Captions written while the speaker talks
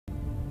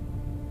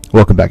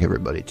Welcome back,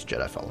 everybody, to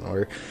Jedi Fallen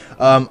Order.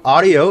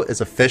 Audio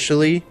is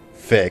officially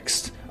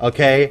fixed.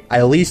 Okay,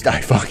 at least I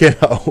fucking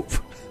hope.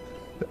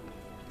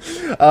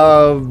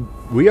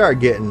 We are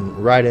getting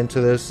right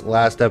into this.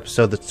 Last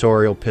episode, the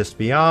tutorial pissed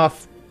me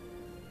off.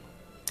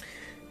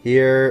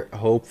 Here,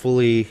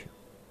 hopefully,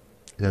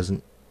 it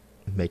doesn't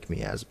make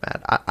me as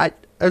mad.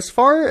 As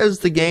far as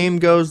the game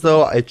goes,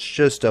 though, it's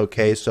just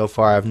okay so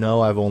far.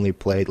 I've only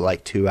played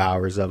like 2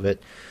 hours of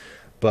it,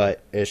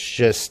 but it's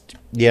just,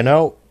 you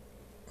know,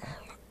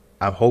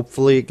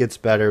 hopefully it gets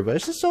better, but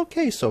it's just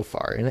okay so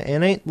far. And it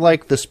ain't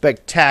like the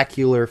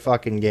spectacular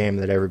fucking game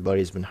that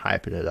everybody's been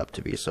hyping it up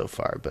to be so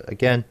far. But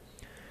again,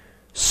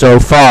 so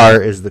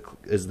far is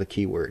the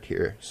key word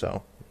here.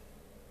 So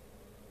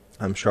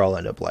I'm sure I'll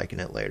end up liking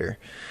it later.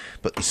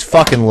 But these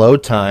fucking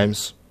load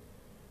times.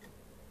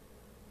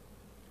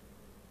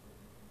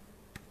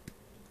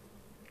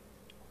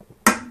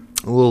 A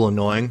little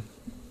annoying.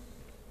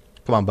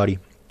 Come on, buddy.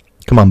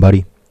 Come on,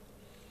 buddy.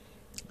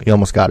 You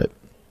almost got it.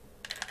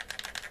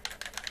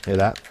 Hear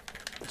that?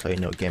 That's how you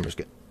know gamers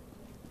get.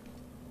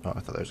 Oh, I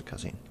thought there was a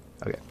cutscene.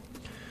 Okay.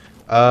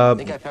 I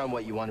think I found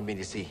what you wanted me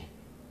to see.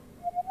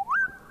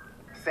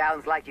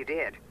 Sounds like you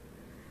did.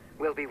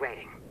 We'll be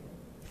waiting.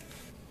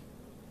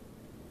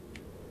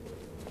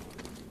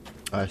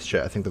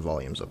 Shit, I think the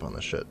volume's up on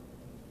this shit.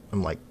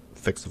 I'm like,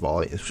 fix the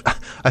volume.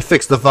 I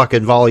fixed the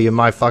fucking volume,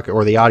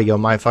 or the audio,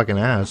 my fucking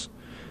ass.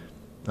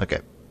 Okay.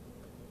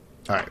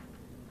 Alright.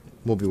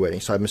 We'll be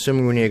waiting. So I'm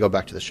assuming we need to go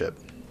back to the ship.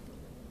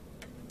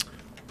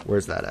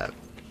 Where's that at?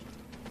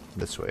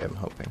 This way, I'm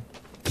hoping.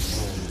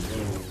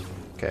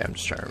 Okay, I'm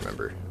just trying to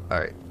remember.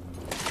 Alright.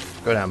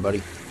 Go down,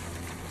 buddy.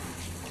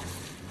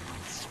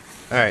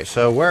 Alright,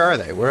 so where are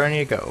they? Where do I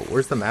need to go?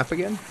 Where's the map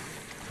again?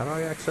 How do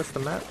I access the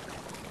map?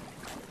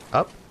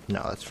 Up?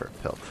 No, that's for a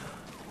pill.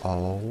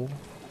 Oh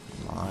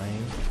my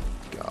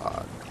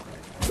god.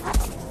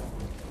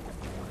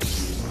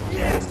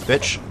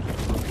 Bitch.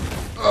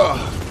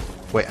 Ugh.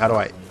 Wait, how do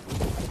I...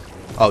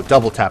 Oh,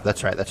 double tap.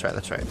 That's right.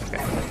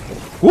 Okay.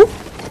 Whoop!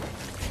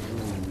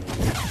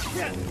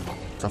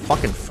 It's a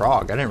fucking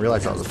frog. I didn't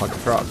realize that was a fucking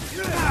frog.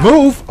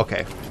 Move!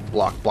 Okay.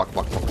 Block.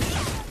 Cool.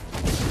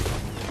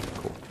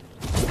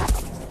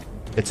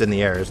 It's in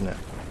the air, isn't it?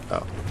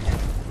 Oh.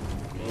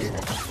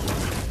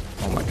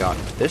 Oh my god.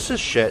 This is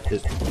shit.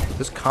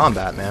 This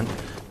combat, man.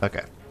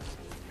 Okay.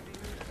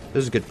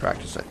 This is good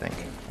practice, I think.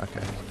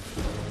 Okay.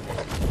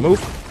 Move.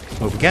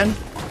 Move again.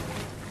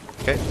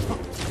 Okay.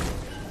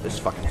 This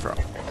fucking frog.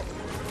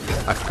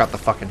 I forgot the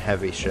fucking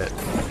heavy shit.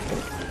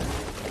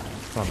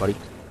 Come on, buddy.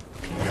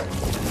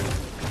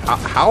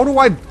 How do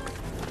I...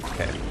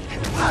 Okay.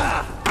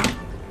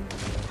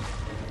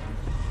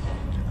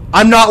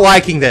 I'm not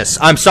liking this.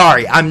 I'm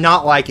sorry. I'm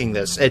not liking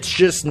this. It's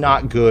just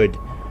not good.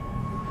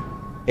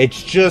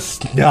 It's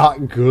just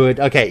not good.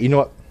 Okay, you know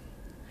what?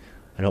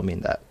 I don't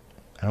mean that.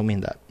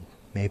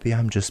 Maybe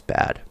I'm just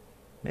bad.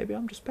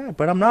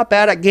 But I'm not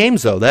bad at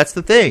games, though. That's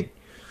the thing.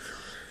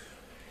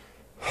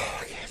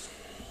 Okay.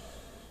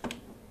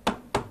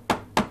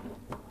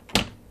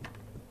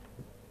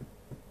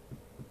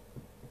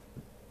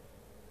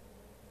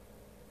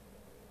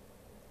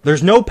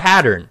 There's no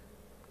pattern.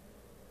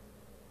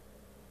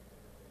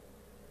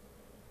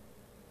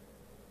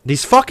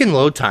 These fucking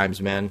load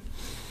times, man.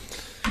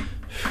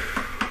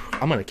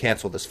 I'm gonna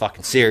cancel this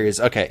fucking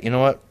series. Okay, you know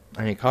what?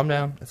 I need to calm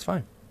down. It's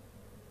fine.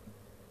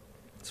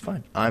 It's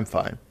fine. I'm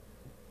fine.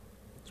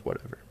 It's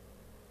whatever.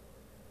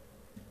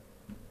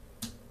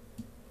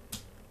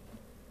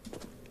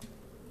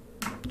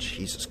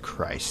 Jesus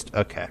Christ.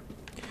 Okay.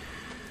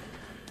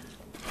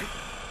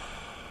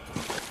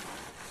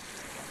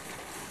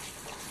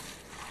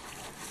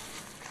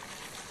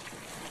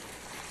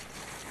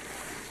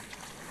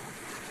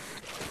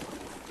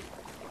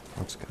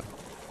 Let's go.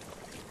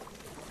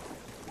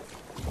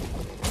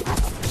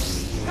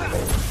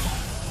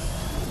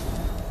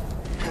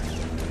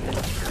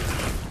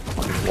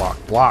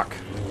 Block.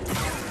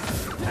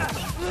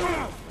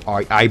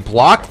 I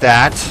blocked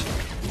that.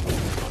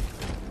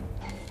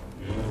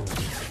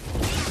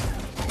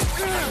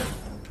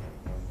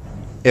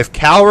 If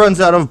Cal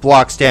runs out of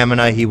block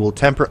stamina, he will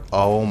temper...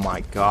 Oh my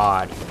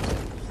god.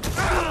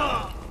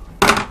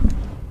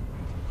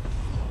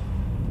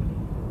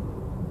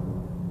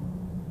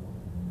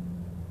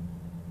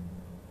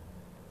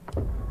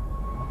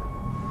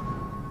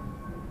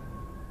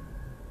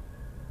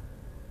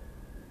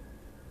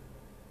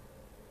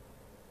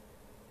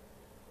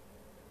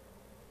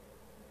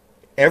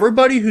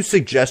 Everybody who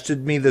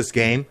suggested me this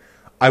game,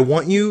 I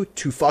want you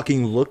to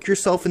fucking look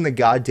yourself in the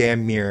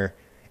goddamn mirror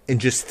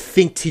and just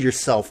think to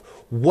yourself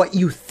what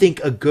you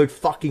think a good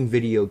fucking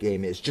video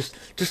game is.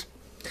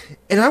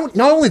 And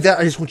not only that,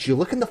 I just want you to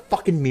look in the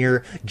fucking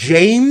mirror.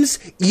 James,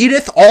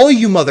 Edith, all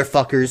you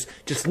motherfuckers,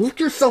 just look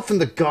yourself in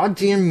the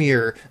goddamn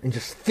mirror and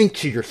just think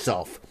to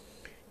yourself,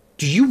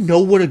 do you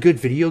know what a good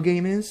video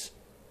game is?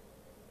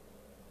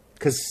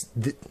 Because...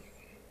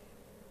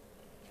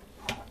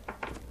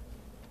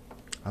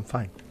 I'm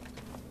fine.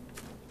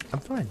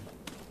 It's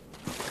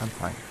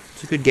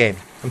a good game.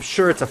 I'm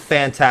sure it's a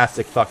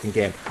fantastic fucking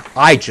game.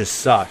 I just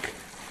suck.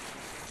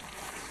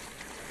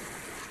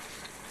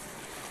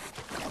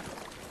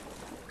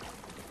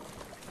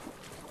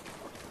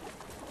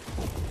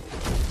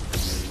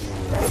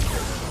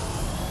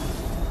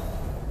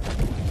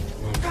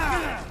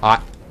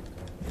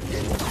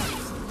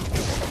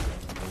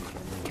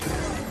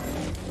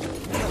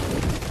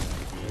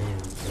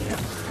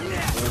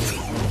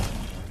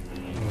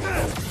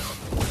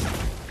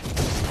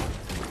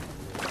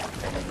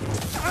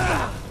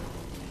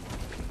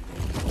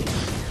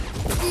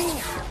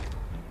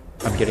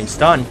 I'm getting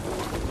stunned.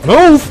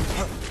 Move!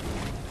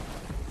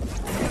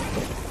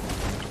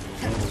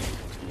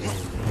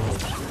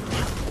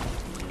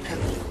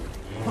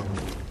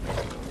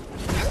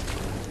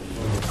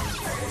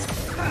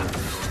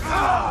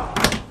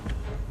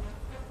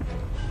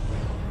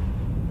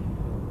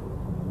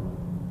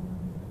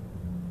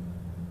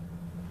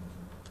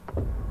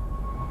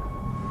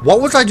 What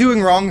was I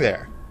doing wrong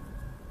there?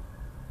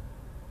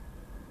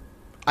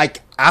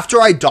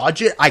 After I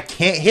dodge it, I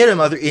can't hit him,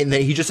 and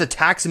then he just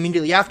attacks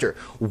immediately after.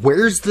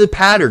 Where's the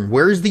pattern?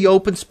 Where's the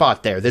open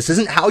spot there? This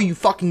isn't how you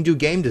fucking do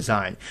game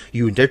design.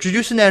 You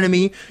introduce an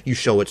enemy, you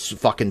show its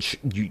fucking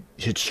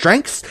its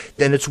strengths,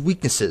 then its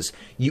weaknesses.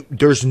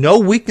 There's no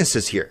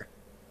weaknesses here.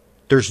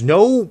 There's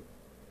no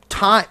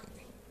time.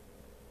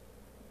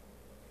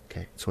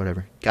 Okay, it's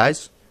whatever.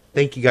 Guys,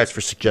 thank you guys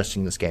for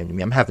suggesting this game to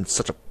me. I'm having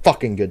such a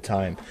fucking good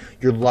time.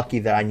 You're lucky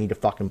that I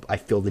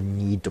feel the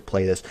need to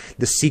play this.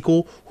 The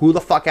sequel? Who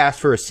the fuck asked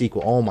for a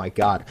sequel? Oh my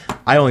god.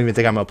 I don't even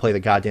think I'm gonna play the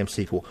goddamn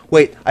sequel.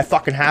 Wait, I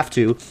fucking have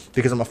to,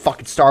 because I'm a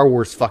fucking Star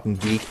Wars fucking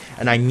geek,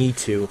 and I need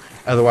to.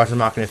 Otherwise, I'm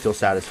not gonna feel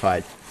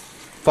satisfied.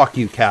 Fuck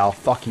you, Cal.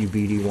 Fuck you,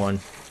 BD1.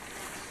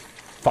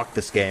 Fuck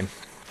this game.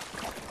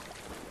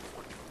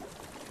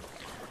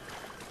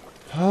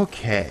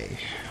 Okay.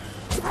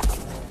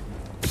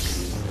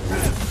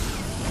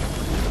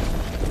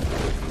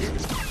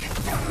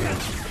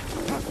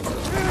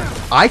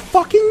 I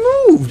fucking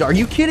moved! Are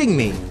you kidding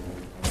me?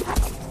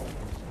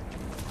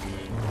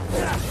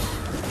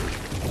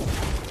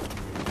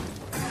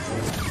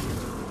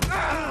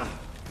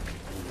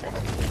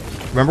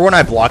 Remember when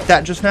I blocked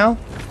that just now?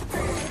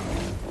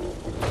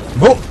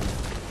 Whoa!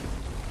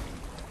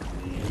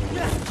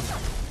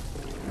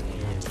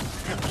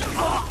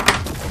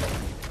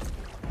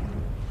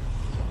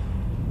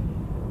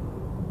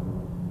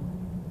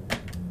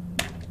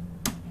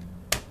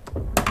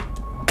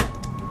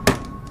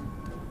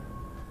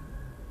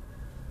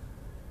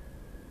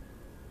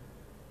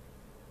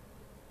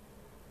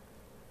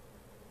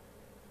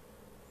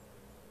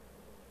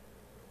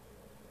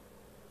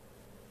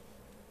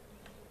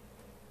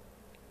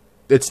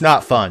 It's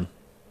not fun.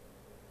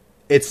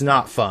 It's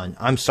not fun.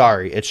 I'm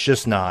sorry. It's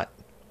just not.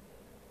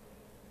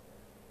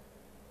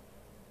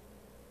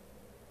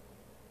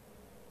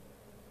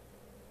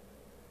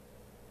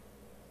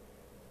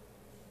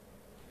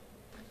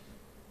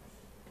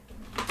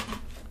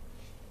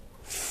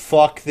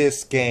 Fuck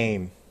this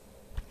game.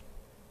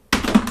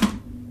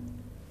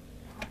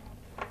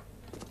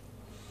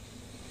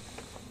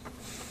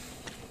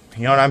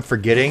 You know what I'm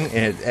forgetting?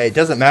 And it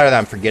doesn't matter that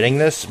I'm forgetting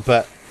this,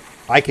 but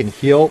I can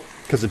heal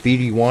because of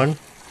BD1.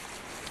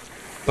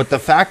 But the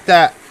fact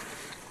that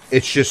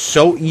it's just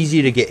so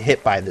easy to get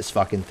hit by this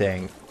fucking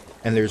thing,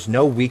 and there's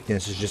no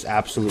weakness, is just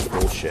absolute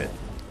bullshit.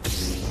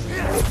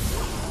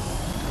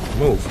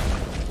 Move.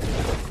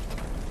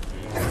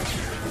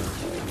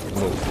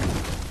 Move.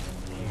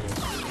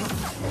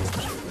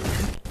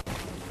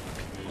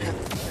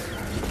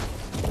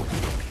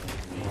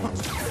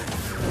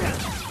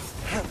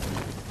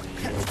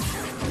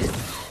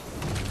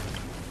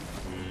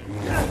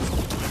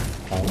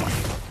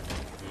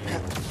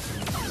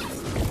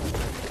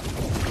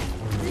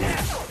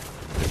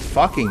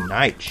 Fucking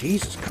night.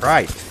 Jesus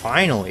Christ.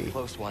 Finally.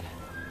 Close one.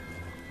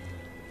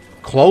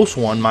 Close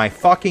one, my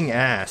fucking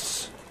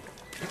ass.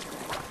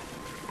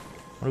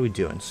 What are we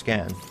doing?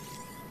 Scan.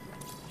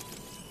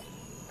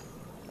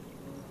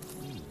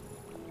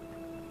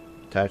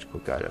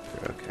 Tactical guide up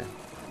here. Okay.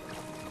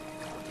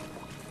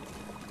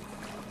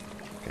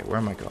 Okay, where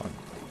am I going?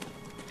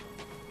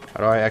 How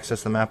do I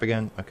access the map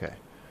again? Okay.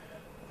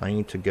 I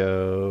need to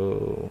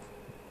go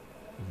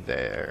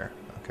there.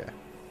 Okay.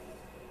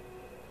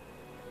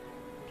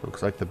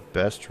 Looks like the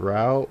best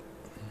route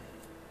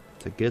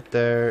to get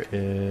there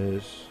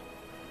is...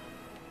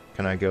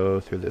 Can I go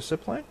through this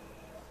zip line?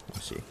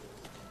 Let's see.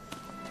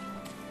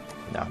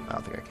 No, I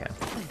don't think I can.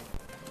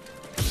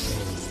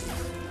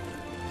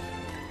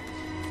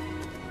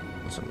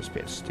 Unless I'm just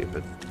being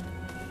stupid.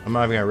 I'm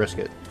not even gonna risk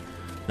it.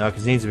 No,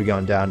 because it needs to be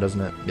going down, doesn't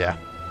it? Yeah,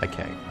 I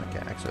can't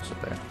access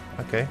it there.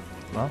 Okay,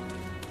 well.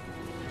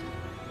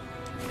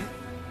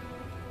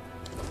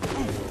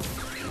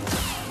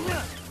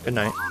 Good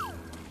night.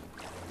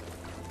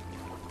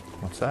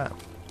 What's that?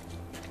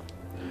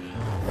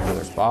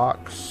 Another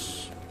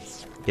box.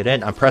 Get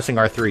in. I'm pressing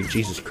R3.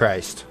 Jesus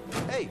Christ.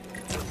 Hey.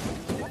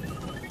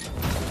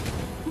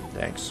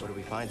 Thanks. What do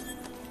we find?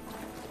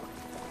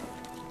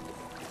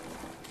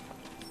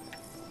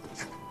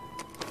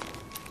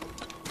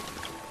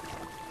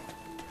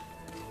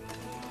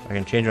 I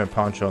can change my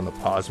poncho in the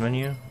pause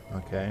menu.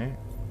 Okay.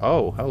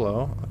 Oh,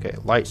 hello. Okay,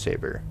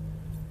 lightsaber.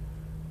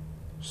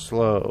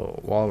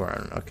 Slow. Wall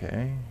run.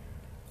 Okay.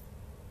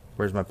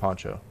 Where's my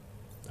poncho?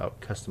 Oh,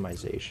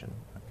 customization.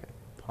 Okay,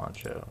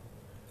 poncho.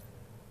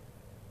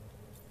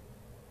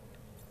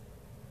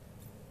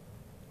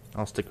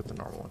 I'll stick with the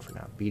normal one for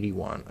now.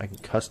 BD1. I can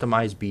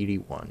customize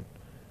BD1.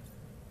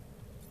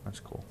 That's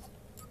cool.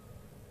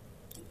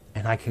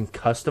 And I can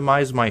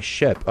customize my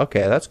ship.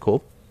 Okay, that's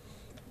cool.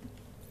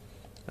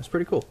 That's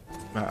pretty cool.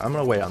 I'm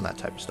going to wait on that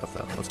type of stuff,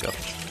 though. Let's go.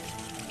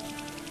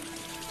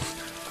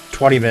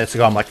 20 minutes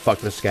ago, I'm like, fuck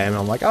this game. And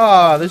I'm like,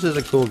 ah, this is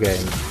a cool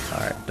game.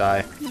 Alright,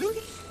 die.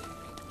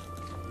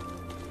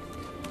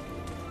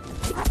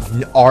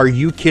 Are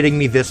you kidding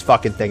me? This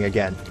fucking thing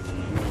again.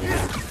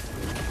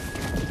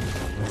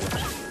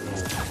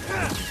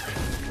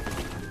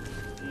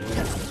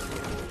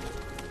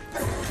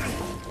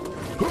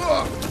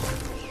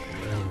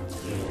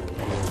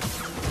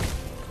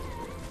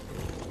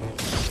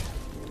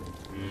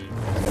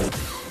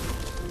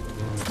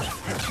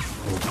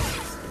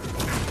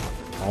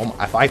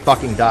 If I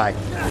fucking die.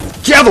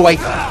 Get out of the way!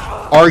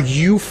 Are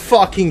you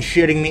fucking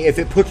shitting me? If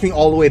it puts me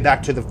all the way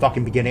back to the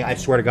fucking beginning, I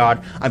swear to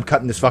God, I'm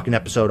cutting this fucking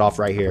episode off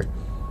right here.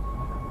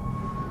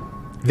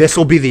 This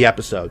will be the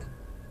episode.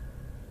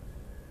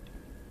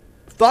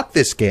 Fuck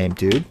this game,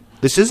 dude.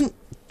 This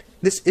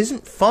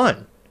isn't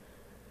fun.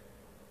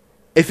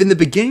 If in the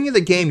beginning of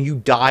the game you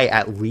die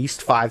at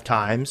least 5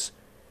 times,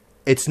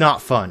 it's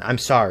not fun. I'm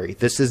sorry.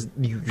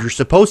 You're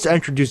supposed to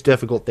introduce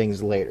difficult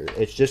things later.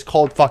 It's just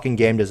called fucking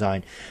game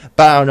design.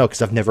 But I don't know,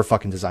 because I've never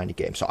fucking designed a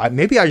game. So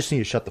maybe I just need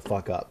to shut the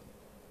fuck up.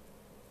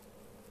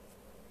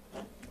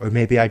 Or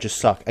maybe I just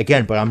suck.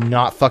 Again, but I'm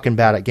not fucking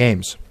bad at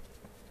games.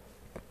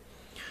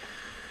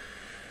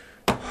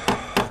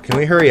 Can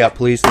we hurry up,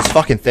 please? This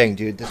fucking thing,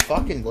 dude. This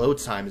fucking load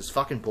time is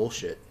fucking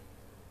bullshit.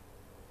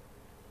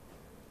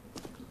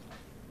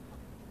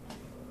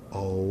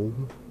 Oh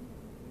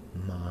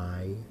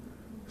my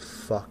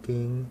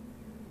fucking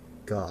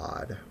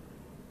God.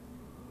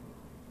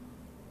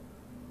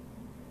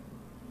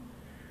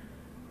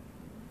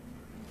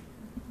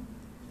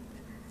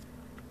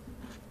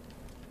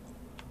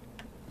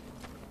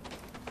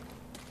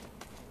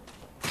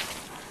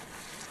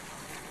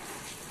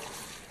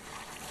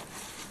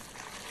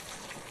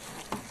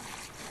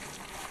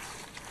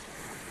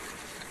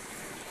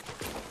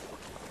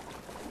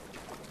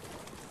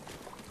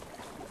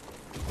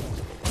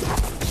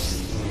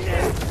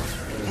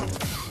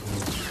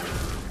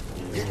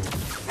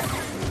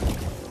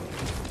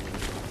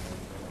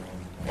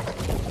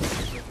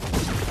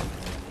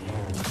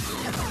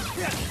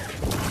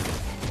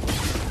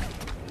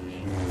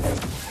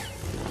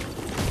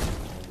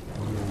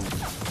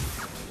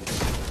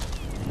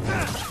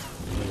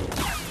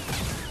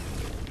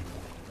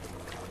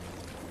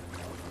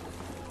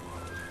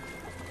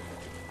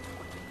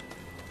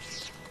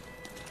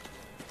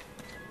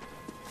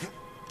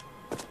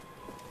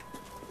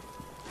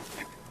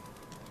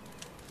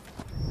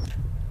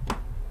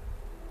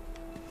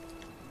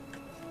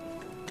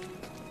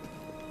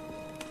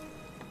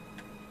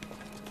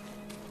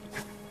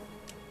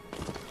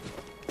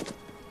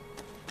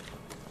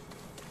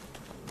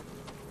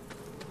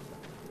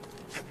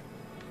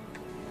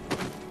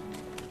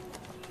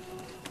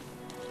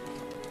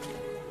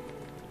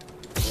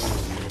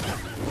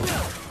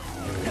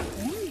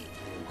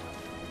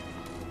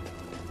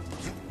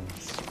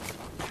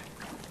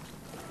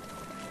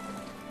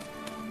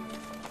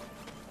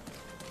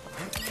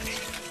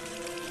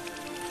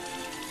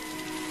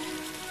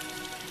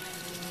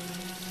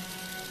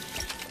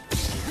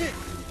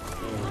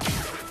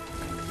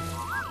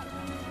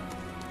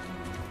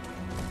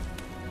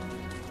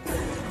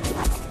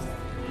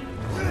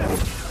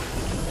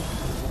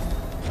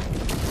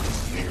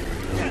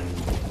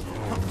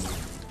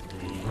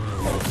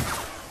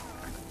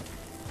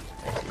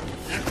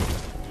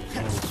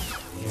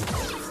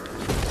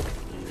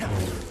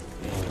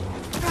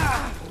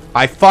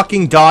 I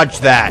fucking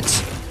dodged that.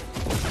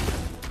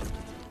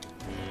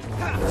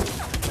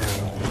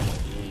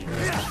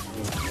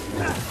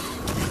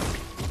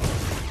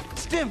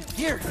 Stim,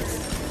 here.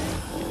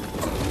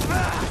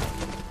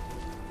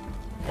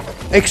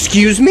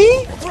 Excuse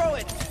me? Throw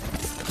it.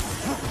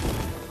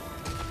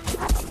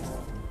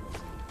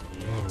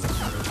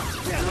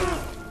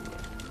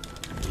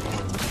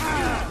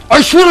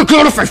 I should have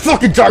gone if I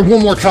fucking died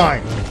one more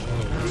time.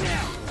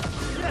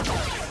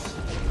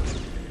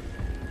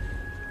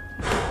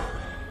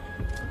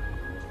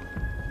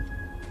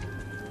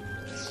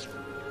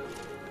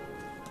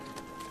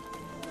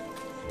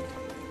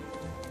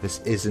 This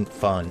isn't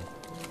fun.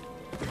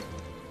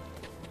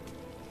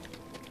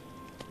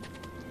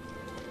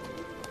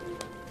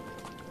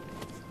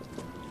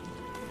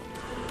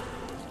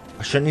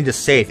 I shouldn't need to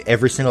save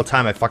every single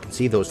time I fucking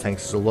see those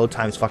things. So load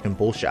time is fucking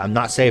bullshit. I'm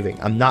not saving.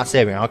 I'm not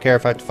saving. I don't care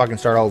if I have to fucking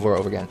start all over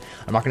again.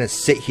 I'm not gonna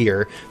sit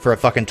here for a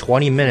fucking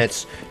 20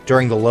 minutes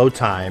during the load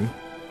time.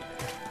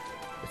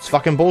 It's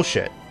fucking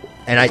bullshit.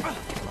 And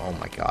oh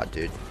my God,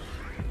 dude.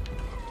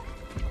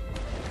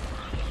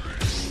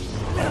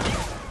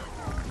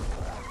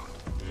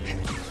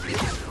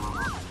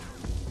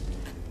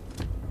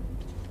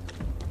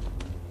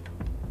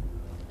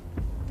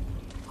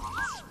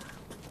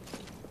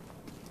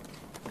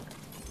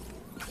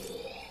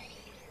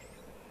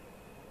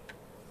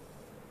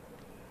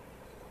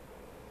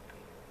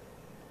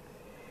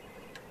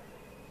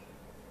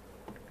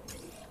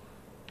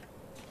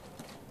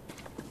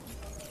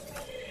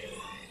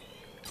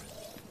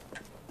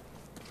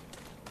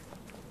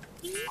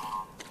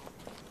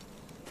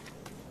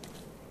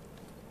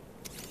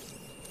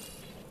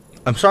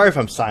 I'm sorry if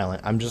I'm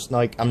silent. I'm just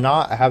like, I'm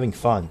not having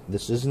fun.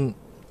 This isn't...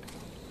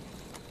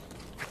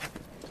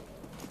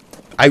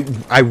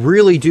 I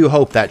really do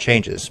hope that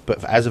changes,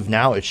 but as of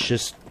now, it's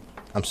just...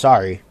 I'm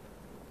sorry.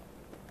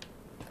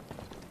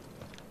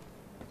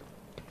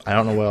 I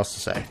don't know what else to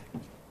say.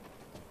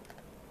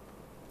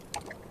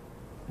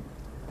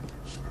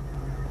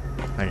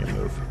 I need to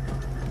move.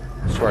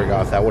 I swear to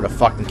God, if that would have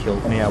fucking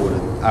killed me, I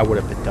would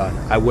have been done.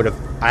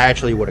 I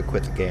actually would have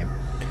quit the game.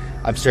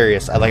 I'm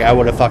serious. I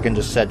would have fucking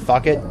just said,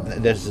 fuck it.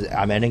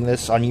 I'm ending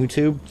this on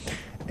YouTube,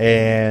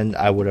 and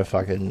I would have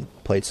fucking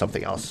played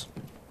something else.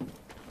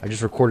 I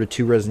just recorded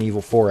 2 Resident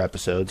Evil 4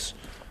 episodes.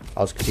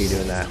 I'll just continue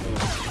doing that.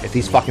 If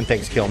these fucking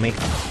things kill me.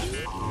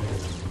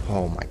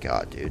 Oh my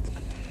God, dude.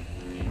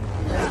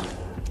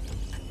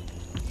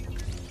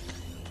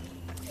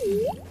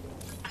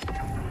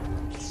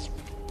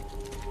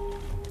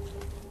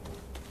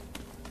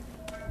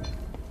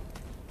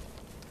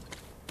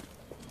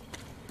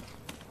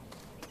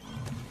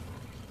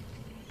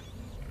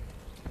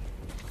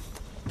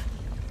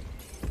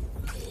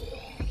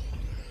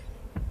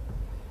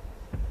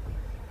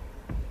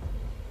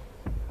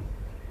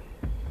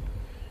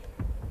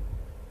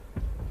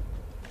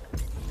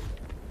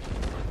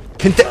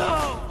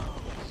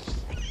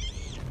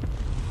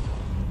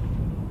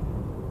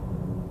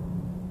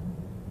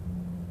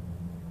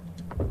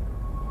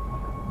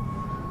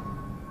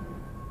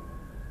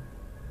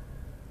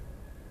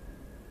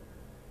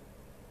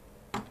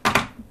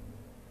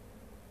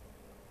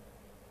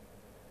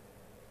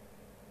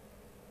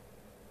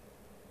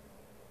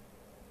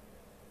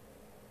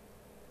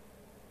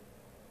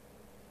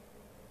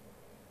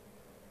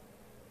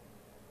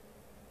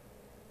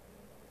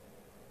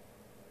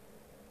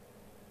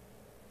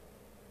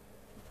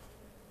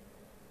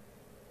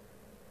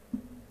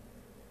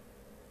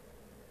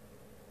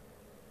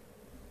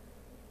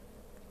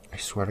 I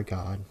swear to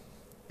God,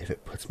 if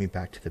it puts me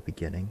back to the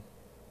beginning,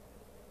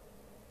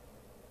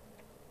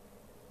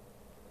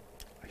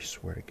 I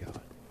swear to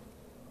God.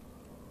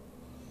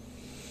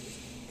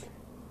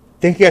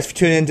 Thank you guys for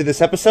tuning into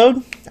this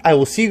episode. I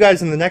will see you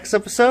guys in the next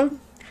episode.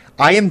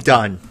 I am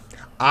done.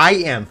 I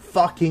am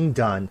fucking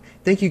done.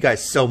 Thank you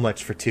guys so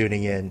much for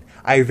tuning in.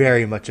 I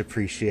very much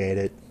appreciate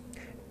it.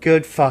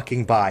 Good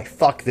fucking bye.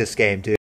 Fuck this game, dude.